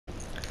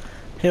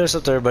Hey, what's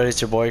up there, everybody?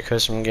 It's your boy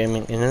Chris from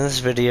Gaming, and in this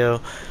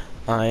video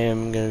I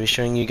am going to be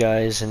showing you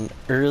guys an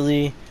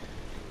early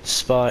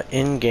spot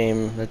in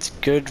game that's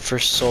good for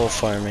soul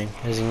farming.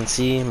 As you can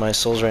see, my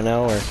souls right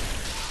now are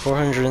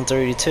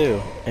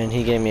 432 and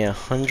he gave me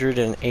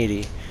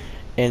 180,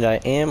 and I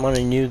am on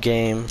a new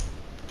game,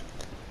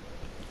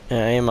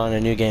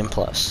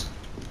 plus.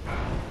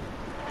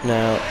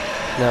 Now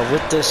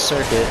with this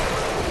circuit,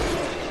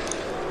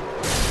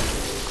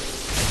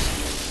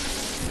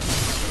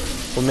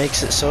 what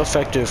makes it so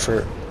effective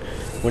for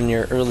when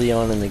you're early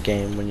on in the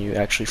game, when you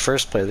actually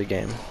first play the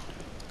game,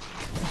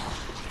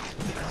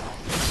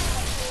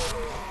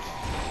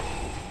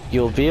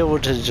 you'll be able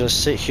to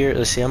just sit here.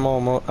 Let's see, I'm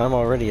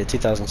already at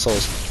 2,000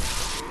 souls.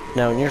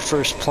 Now, when you're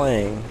first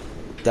playing,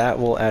 that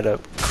will add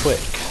up quick.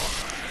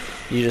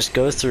 You just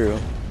go through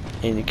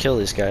and you kill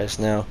these guys.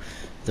 Now,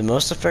 the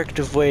most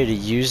effective way to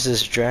use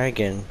this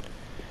dragon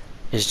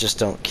is just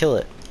don't kill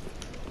it.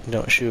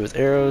 Don't shoot with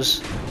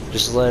arrows.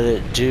 Just let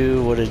it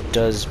do what it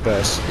does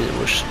best. It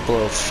will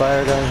blow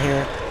fire down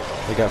here.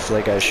 Look out for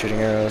that guy shooting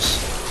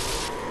arrows.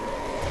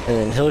 And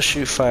then he'll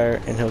shoot fire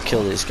and he'll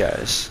kill these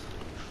guys.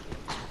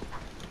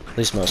 At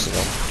least most of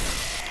them.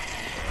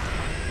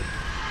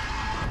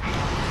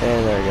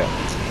 And there we go.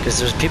 Because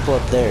there's people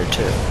up there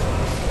too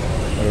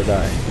that'll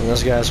die. And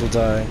those guys will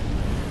die.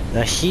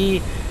 Now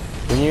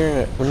when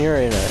you're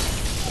in a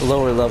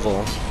lower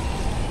level,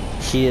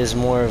 he is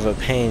more of a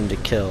pain to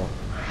kill.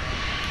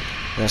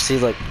 Now see,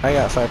 like, I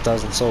got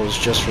 5,000 souls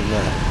just from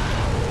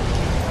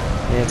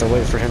that. You have to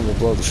wait for him to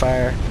blow the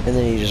fire, and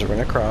then you just run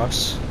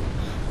across.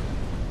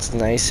 It's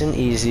nice and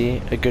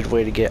easy, a good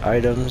way to get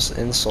items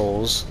and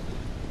souls.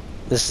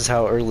 This is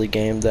how early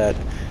game that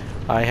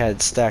I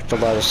had stacked a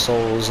lot of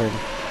souls, and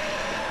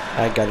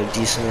I got a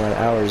decent amount of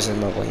hours in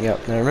leveling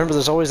up. Now remember,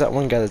 there's always that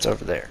one guy that's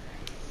over there.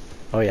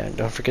 Oh yeah, and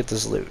don't forget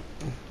this loot.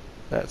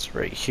 That's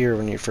right here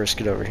when you first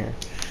get over here.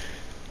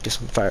 Get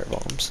some fire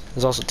bombs.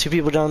 There's also 2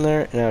 people down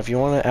there. Now if you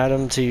want to add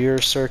them to your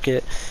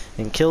circuit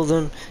and kill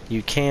them,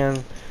 you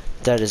can.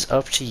 That is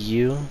up to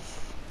you.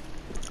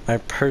 I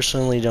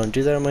personally don't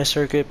do that on my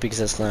circuit because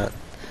that's not,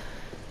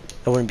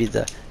 I wouldn't be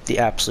the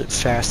absolute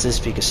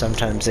fastest, because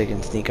sometimes they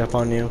can sneak up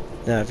on you.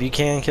 Now if you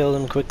can kill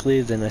them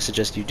quickly, then I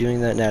suggest you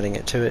doing that and adding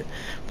it to it,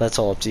 but that's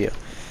all up to you.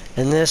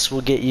 And this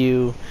will get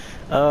you,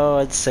 oh,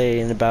 I'd say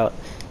in about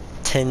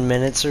 10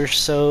 minutes or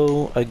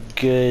so, a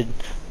good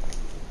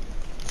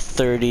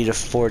 30 to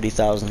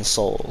 40,000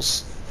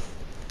 souls,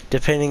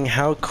 depending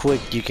how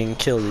quick you can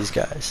kill these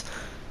guys.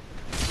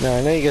 Now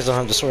I know you guys don't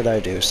have the sword I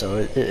do, so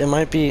it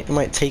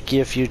might take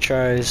you a few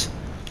tries,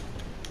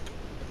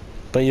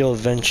 but you'll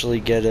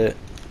eventually get it.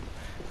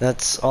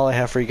 That's all I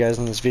have for you guys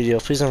in this video.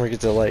 Please don't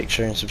forget to like,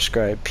 share, and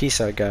subscribe. Peace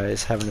out,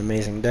 guys. Have an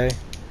amazing day.